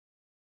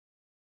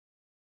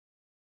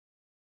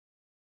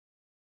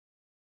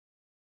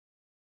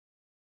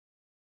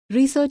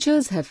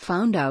Researchers have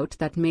found out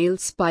that male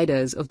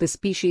spiders of the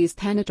species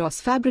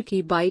Thanatus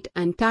fabricii bite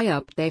and tie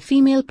up their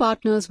female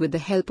partners with the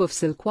help of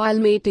silk while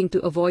mating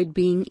to avoid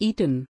being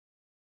eaten.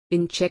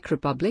 In Czech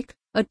Republic,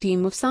 a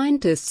team of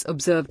scientists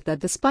observed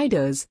that the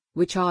spiders,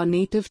 which are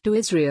native to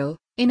Israel,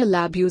 in a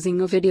lab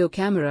using a video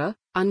camera,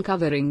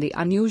 uncovering the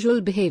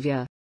unusual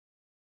behavior.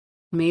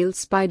 Male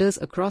spiders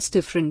across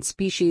different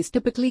species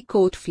typically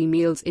court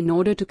females in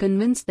order to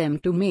convince them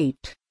to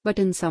mate, but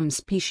in some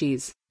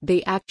species,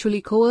 they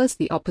actually coerce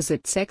the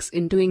opposite sex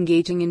into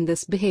engaging in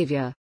this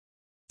behavior.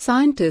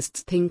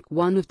 Scientists think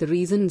one of the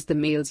reasons the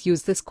males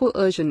use this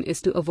coercion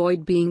is to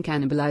avoid being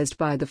cannibalized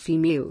by the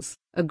females,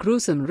 a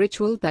gruesome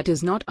ritual that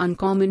is not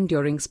uncommon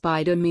during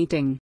spider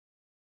mating.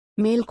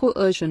 Male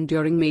coercion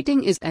during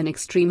mating is an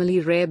extremely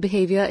rare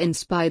behavior in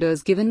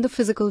spiders given the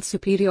physical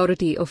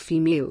superiority of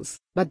females,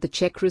 but the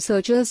Czech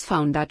researchers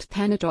found that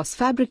Thanatus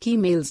fabricii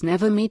males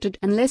never mated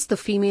unless the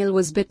female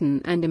was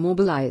bitten and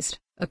immobilized,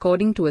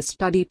 according to a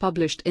study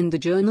published in the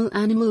journal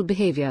Animal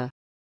Behavior.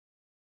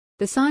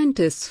 The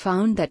scientists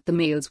found that the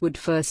males would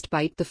first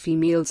bite the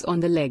females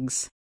on the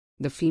legs.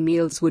 The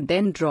females would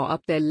then draw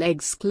up their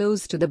legs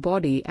close to the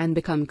body and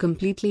become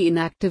completely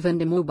inactive and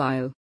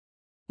immobile.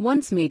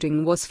 Once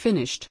mating was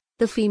finished,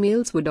 the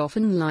females would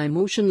often lie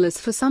motionless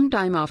for some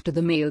time after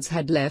the males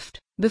had left,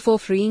 before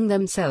freeing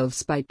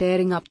themselves by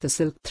tearing up the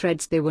silk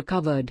threads they were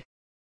covered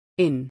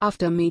in.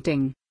 After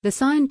mating, the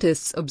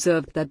scientists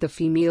observed that the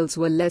females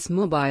were less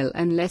mobile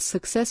and less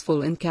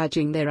successful in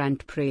catching their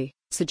ant prey,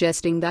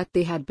 suggesting that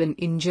they had been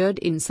injured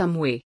in some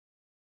way.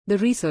 The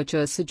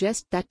researchers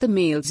suggest that the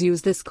males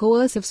use this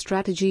coercive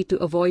strategy to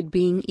avoid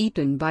being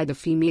eaten by the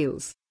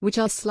females, which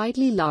are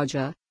slightly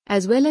larger,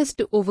 as well as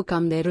to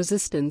overcome their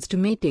resistance to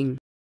mating.